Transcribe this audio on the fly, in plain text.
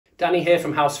Danny here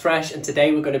from House Fresh, and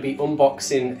today we're going to be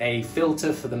unboxing a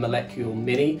filter for the Molekule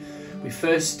Mini. We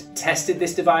first tested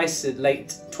this device in late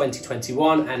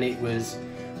 2021 and it was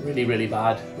really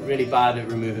bad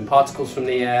at removing particles from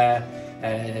the air,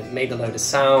 made a load of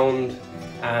sound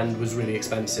and was really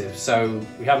expensive. So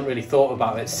we haven't really thought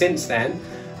about it since then,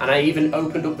 and I even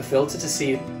opened up the filter to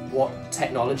see what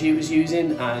technology it was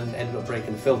using and ended up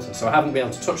breaking the filter. So I haven't been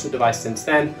able to touch the device since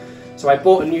then. So I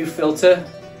bought a new filter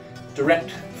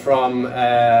direct from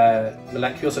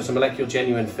Molekule, so it's a Molekule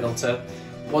genuine filter.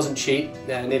 It wasn't cheap,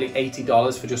 nearly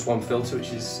 $80 for just one filter,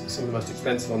 which is some of the most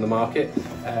expensive on the market.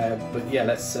 But yeah,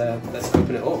 let's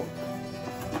open it up.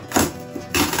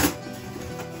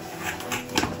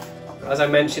 As I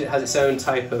mentioned, it has its own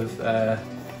type of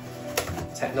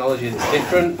technology that's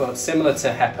different, but similar to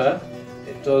HEPA,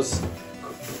 it does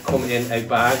come in a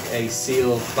bag, a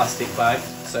sealed plastic bag.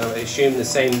 So I assume the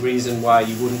same reason why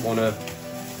you wouldn't want to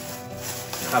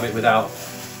have it without.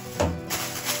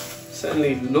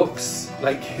 Certainly looks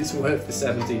like it's worth the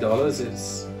 $70.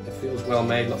 It feels well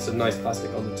made, lots of nice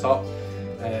plastic on the top.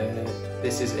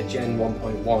 This is a Gen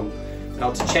 1.1.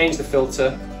 Now to change the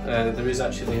filter, there is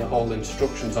actually a whole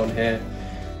instructions on here.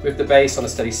 With the base on a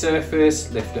steady surface,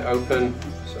 lift it open.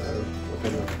 So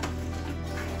we're gonna,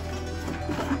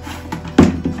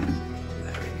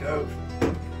 there we go.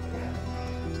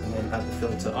 And then add the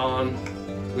filter on.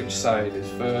 Which side is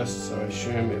first? So I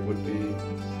assume it would be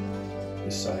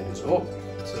this side is up.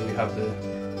 So we have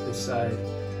this side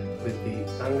with the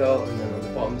angle, and then on the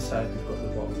bottom side we've got the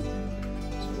bottom.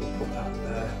 So we'll put that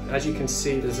there. As you can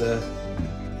see, there's a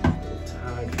little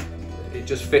tag. It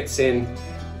just fits in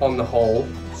on the hole.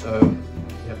 So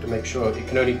you have to make sure. It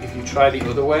can only, if you try the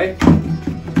other way,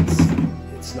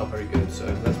 it's not very good. So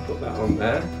let's put that on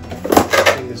there.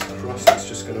 Fingers crossed it's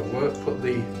just going to work. Put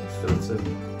the filter,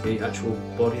 the actual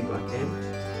body back in,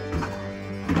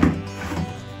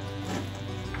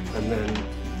 and then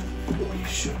we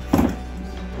should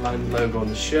align the logo on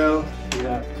the shell.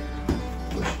 Yeah,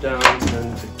 push down,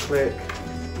 turn to click,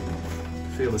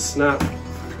 feel the snap. I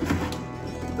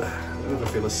never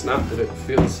feel a snap, but it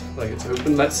feels like it's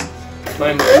open. Let's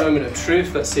find a moment of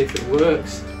truth. Let's see if it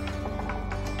works.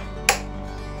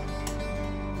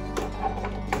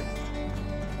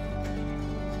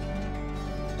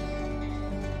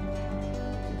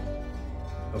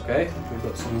 Okay, we've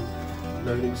got some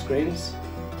loading screens.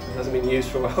 It hasn't been used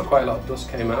for a while, quite a lot of dust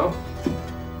came out. It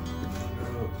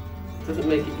doesn't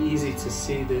make it easy to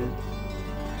see the...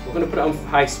 We're going to put it on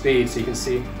high speed so you can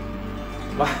see.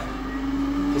 Wow.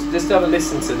 Just have a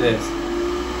listen to this.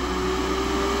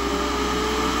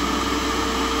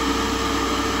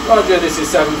 Roger, this is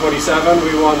 747,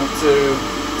 we want to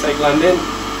take landing.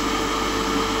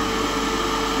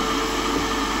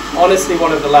 Honestly,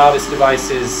 one of the loudest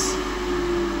devices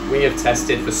we have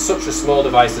tested for such a small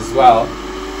device as well.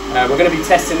 We're going to be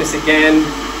testing this again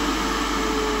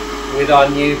with our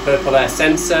new Purple Air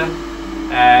sensor.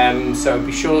 So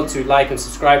be sure to like and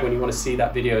subscribe when you want to see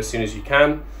that video as soon as you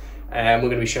can. We're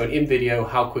going to be showing in video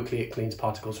how quickly it cleans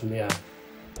particles from the air.